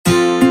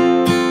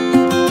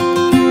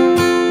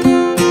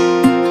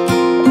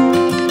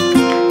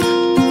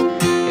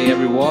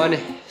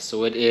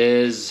So it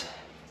is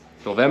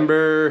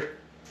November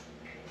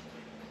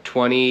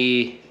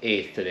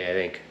 28th today, I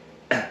think.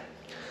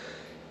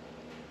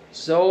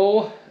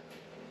 So,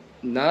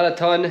 not a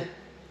ton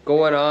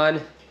going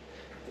on.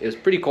 It was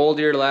pretty cold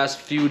here the last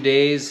few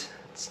days.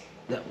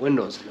 That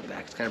window's in the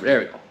back. It's kind of,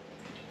 there we go.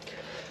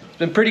 It's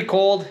been pretty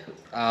cold.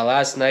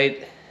 Last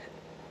night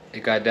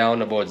it got down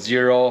to about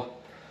 0.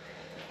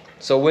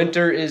 So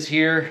winter is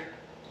here.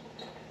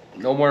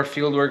 No more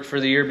field work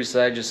for the year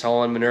besides just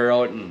hauling manure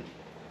out, and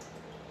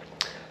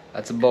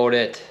that's about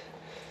it.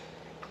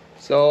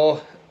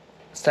 So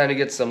it's time to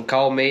get some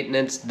cow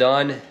maintenance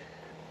done.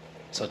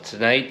 So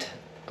tonight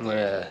I'm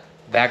gonna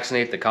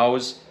vaccinate the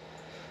cows.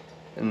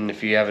 And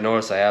if you haven't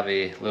noticed, I have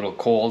a little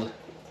cold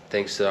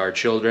thanks to our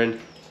children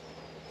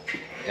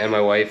and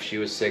my wife. She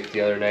was sick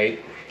the other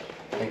night.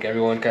 I think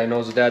everyone kind of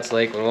knows what that's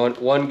like. When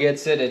one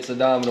gets it, it's a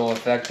domino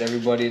effect.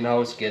 Everybody in the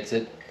house gets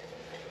it.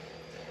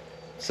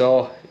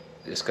 So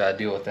just gotta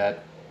deal with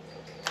that.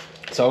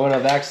 So I'm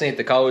gonna vaccinate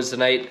the cows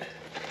tonight.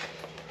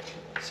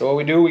 So what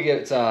we do, we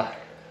get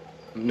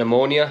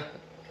pneumonia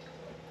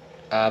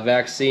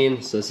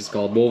vaccine. So this is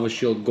called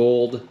Shield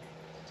Gold.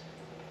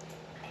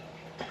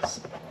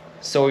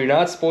 So you're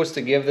not supposed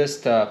to give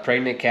this to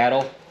pregnant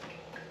cattle,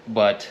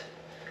 but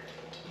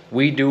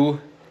we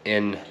do,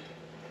 and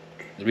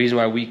the reason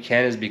why we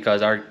can is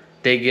because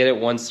they get it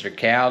once they're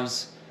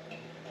calves,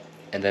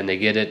 and then they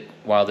get it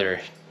while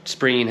they're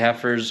springing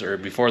heifers or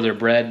before they're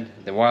bred,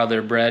 then while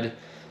they're bred.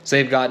 So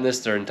they've gotten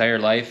this their entire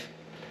life,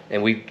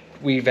 and we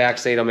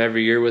vaccinate them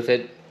every year with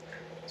it.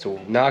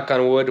 So knock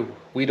on wood,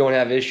 we don't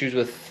have issues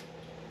with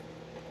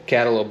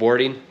cattle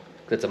aborting.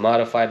 It's a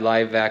modified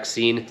live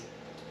vaccine,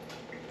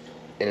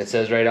 and it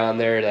says right on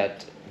there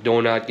that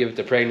do not give it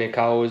to pregnant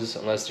cows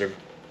unless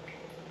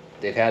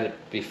they've had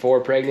it before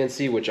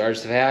pregnancy, which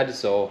ours have had.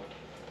 So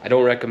I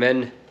don't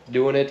recommend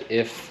doing it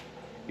if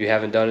you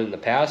haven't done it in the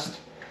past.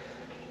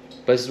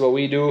 But this is what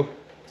we do,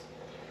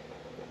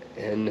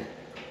 and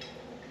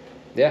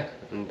yeah,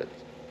 and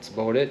that's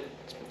about it.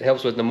 It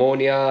helps with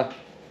pneumonia.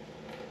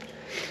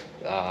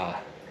 I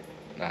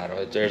don't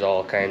know, there's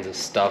all kinds of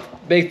stuff.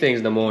 Big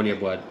thing's pneumonia,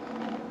 but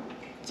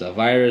it's a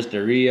virus,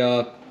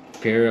 diarrhea,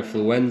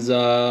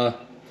 parainfluenza,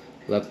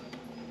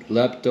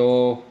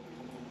 lepto.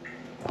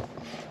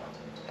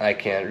 I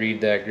can't read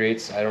that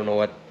great, so I don't know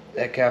what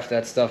half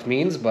that stuff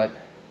means, but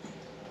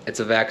it's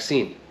a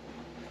vaccine.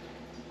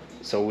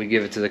 So we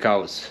give it to the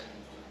cows.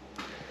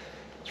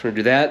 So we're gonna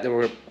do that, then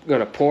we're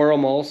gonna pour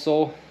them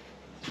also.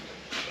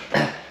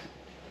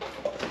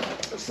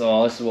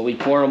 So this is what we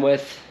pour them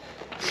with.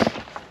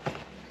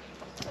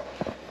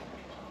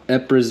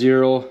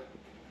 Eprazero,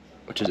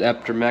 which is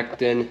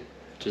eptermectin,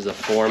 which is a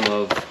form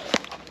of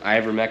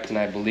ivermectin,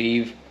 I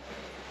believe.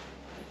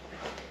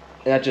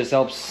 And that just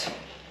helps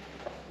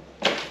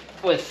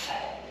with,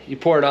 you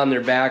pour it on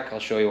their back, I'll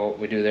show you what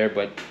we do there,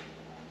 but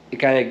it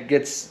kind of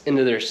gets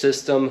into their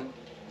system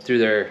through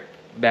their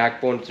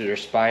backbone, through their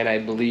spine, I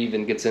believe,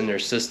 and gets in their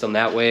system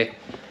that way.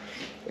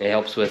 It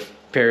helps with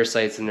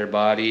parasites in their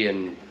body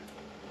and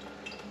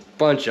a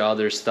bunch of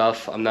other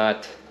stuff.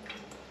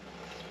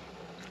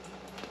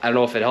 I don't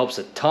know if it helps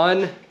a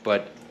ton,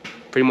 but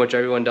pretty much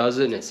everyone does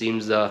it, and it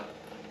seems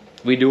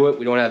we do it.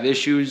 We don't have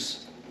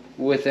issues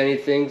with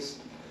anything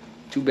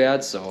too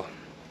bad, so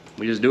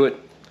we just do it.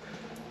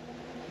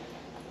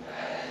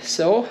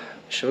 So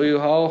show you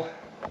how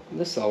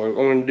this all. We're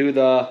going to do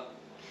the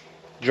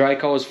dry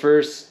cows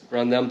first,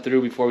 run them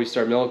through before we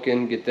start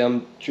milking, get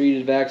them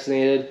treated,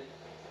 vaccinated.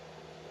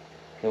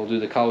 Then we'll do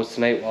the cows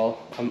tonight while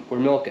we're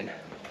milking.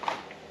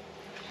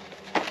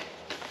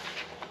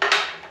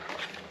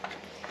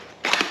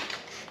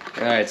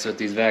 Alright, so with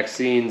these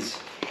vaccines,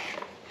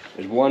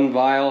 there's one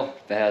vial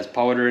that has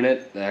powder in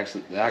it, the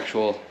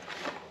actual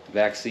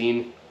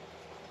vaccine.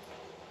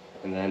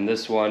 And then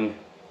this one,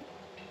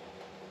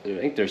 I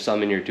think there's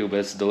some in here too, but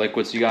it's the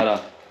liquid, so you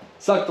gotta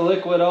suck the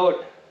liquid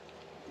out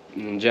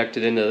and inject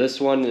it into this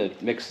one, and it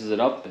mixes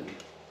it up, and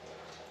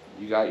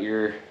you got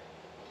your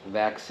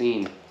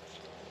vaccine.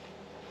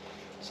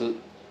 So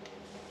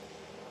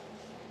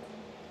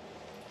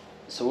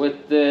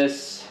with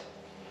this,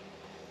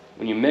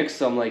 when you mix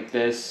them like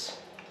this,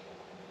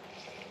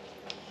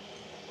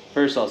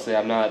 first I'll say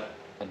I'm not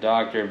a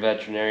doctor,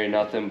 veterinarian,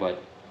 nothing,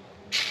 but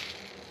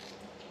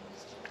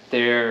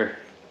when they're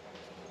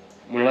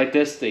like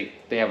this, they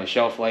have a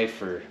shelf life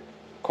for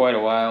quite a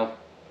while.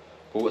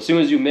 But as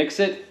soon as you mix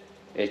it,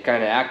 it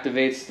kind of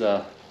activates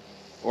the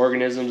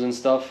organisms and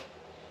stuff,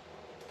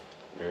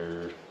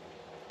 or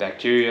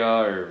bacteria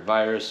or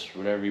virus,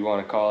 whatever you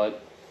want to call it,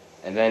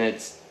 and then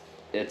it's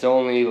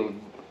only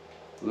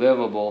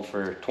livable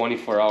for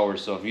 24 hours.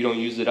 So if you don't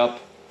use it up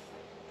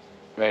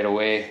right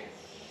away,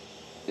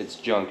 it's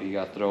junk. You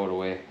got to throw it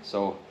away.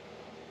 So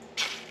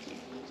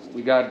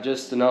we got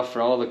just enough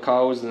for all the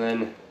cows, and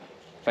then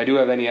if I do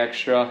have any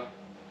extra,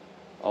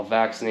 I'll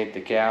vaccinate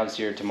the calves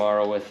here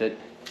tomorrow with it,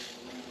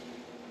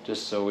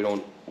 just so we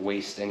don't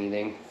waste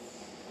anything.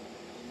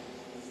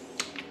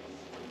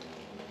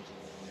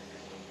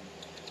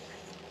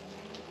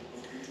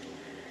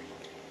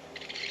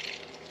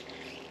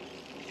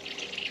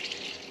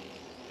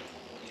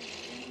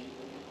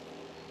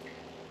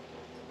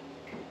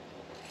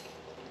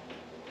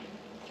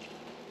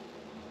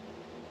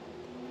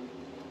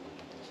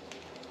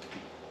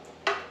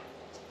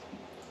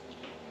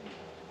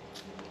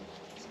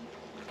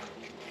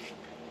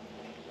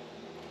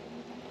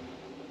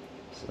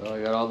 So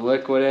I got all the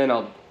liquid in.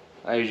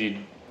 I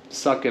usually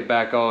suck it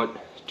back out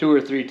 2 or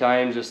 3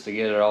 times just to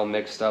get it all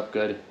mixed up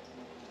good.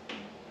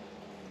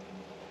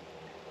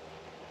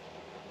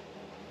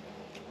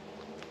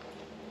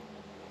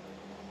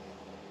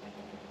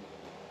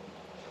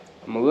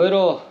 I'm a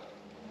little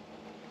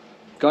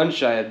gun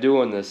shy of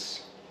doing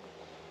this,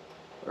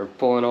 or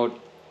pulling out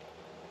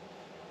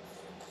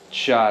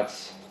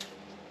shots.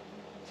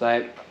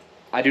 So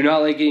I do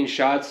not like getting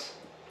shots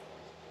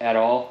at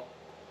all.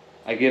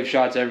 I give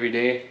shots every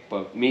day,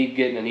 but me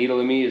getting a needle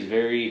in me is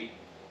very,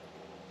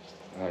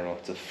 I don't know,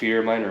 it's a fear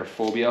of mine or a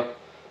phobia.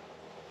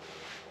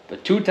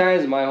 But 2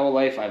 times in my whole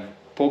life I've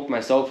poked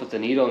myself with a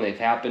needle, and they've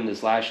happened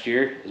this last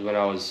year. Is when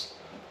I was,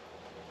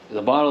 there's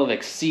a bottle of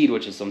Vaccinate,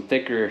 which is some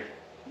thicker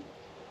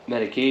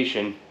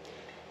medication,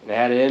 and I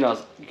had it in.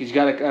 Because you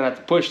gotta kind of have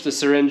to push the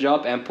syringe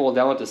up and pull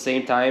down at the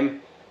same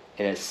time,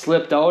 and it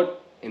slipped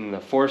out, and the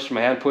force from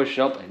my hand pushed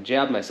up, and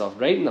jabbed myself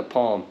right in the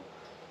palm.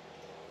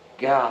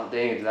 God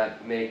dang, does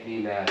that make me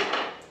mad.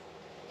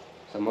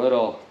 So I'm a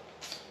little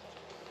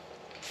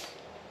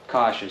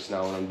cautious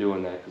now when I'm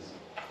doing that, because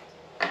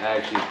I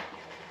actually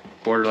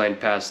borderline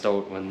passed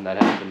out when that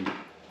happened.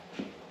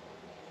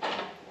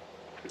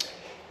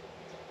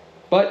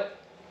 But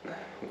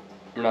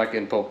we're not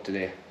getting poked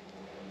today.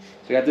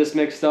 So we got this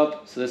mixed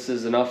up. So this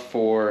is enough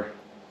for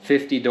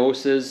 50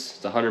 doses.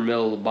 It's a 100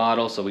 ml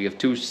bottle, so we give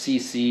 2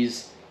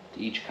 cc's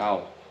to each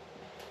cow.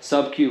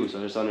 Sub-Q,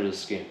 so just under the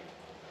skin.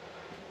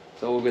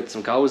 So we'll get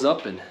some cows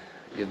up and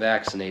get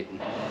vaccinating.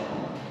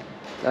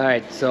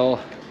 Alright, so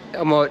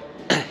I'm out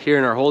here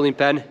in our holding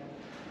pen.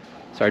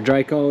 So our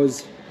dry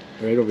cows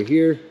are right over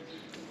here.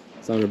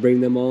 So I'm going to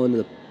bring them all into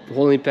the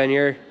holding pen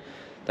here.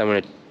 Then I'm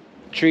going to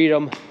treat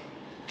them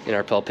in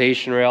our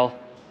palpation rail.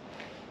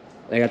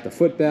 I got the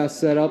foot bath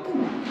set up.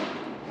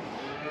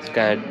 Just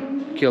kind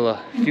of kill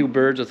a few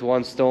birds with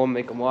one stone,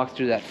 make them walk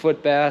through that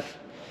foot bath,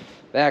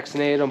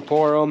 vaccinate them,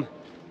 pour them,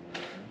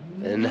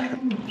 and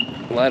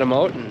let them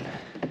out and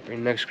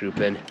bring the next group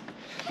in.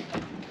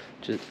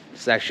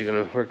 It's actually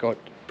going to work out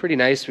pretty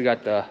nice. We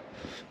got the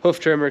hoof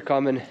trimmer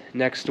coming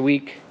next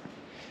week,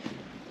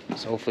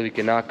 so hopefully we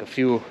can knock a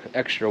few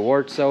extra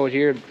warts out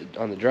here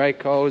on the dry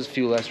cows, a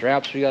few less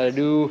wraps we got to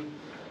do,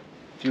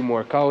 a few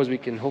more cows we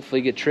can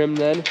hopefully get trimmed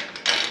then.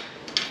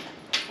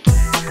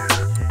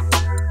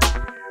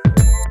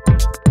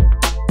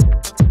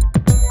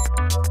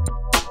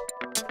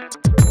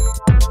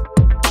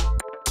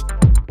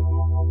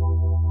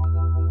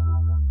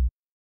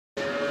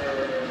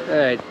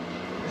 Alright,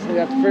 so we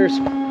got the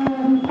first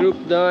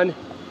group done.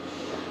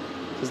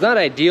 It's not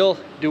ideal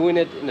doing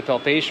it in the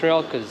palpation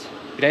rail because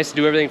it'd be nice to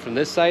do everything from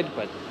this side,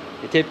 but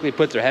they typically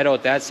put their head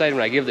out that side.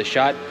 When I give the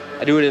shot,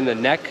 I do it in the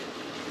neck,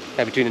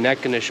 kind of between the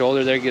neck and the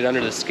shoulder there, get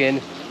under the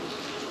skin.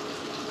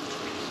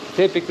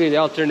 Typically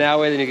they'll turn that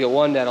way, then you get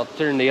one that'll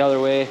turn the other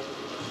way.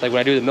 Like when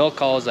I do the milk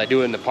calls, I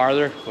do it in the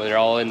parlor when they're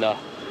all in the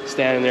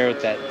standing there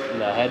with that in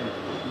the head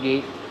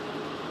gate.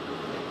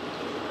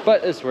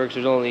 But this works.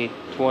 There's only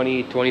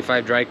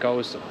 20-25 dry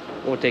cows, so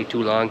it won't take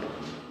too long.